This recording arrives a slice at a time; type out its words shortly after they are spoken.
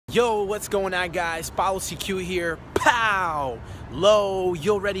Yo, what's going on, guys? Follow CQ here. Pow! Low,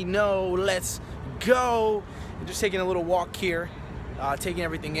 you already know. Let's go. I'm just taking a little walk here, taking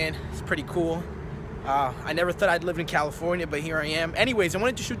everything in. It's pretty cool. I never thought I'd live in California, but here I am. Anyways, I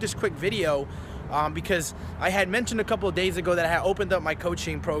wanted to shoot this quick video because I had mentioned a couple of days ago that I had opened up my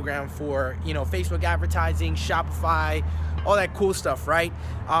coaching program for, Facebook advertising, Shopify, all that cool stuff, right?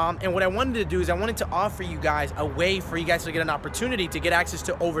 And what I wanted to do is I wanted to offer you guys a way for you guys to get an opportunity to get access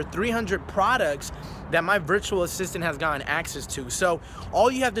to over 300 products that my virtual assistant has gotten access to. So all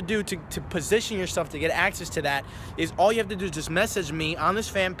you have to do to position yourself to get access to that is all you have to do is just message me on this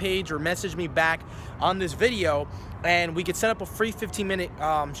fan page or message me back on this video, and we could set up a free 15-minute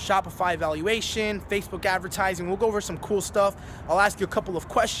Shopify evaluation, Facebook advertising. We'll go over some cool stuff. I'll ask you a couple of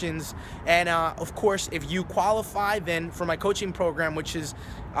questions, and of course, if you qualify, then for my coaching program, which is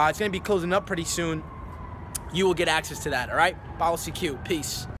it's going to be closing up pretty soon, you will get access to that. All right, follow CQ. Peace.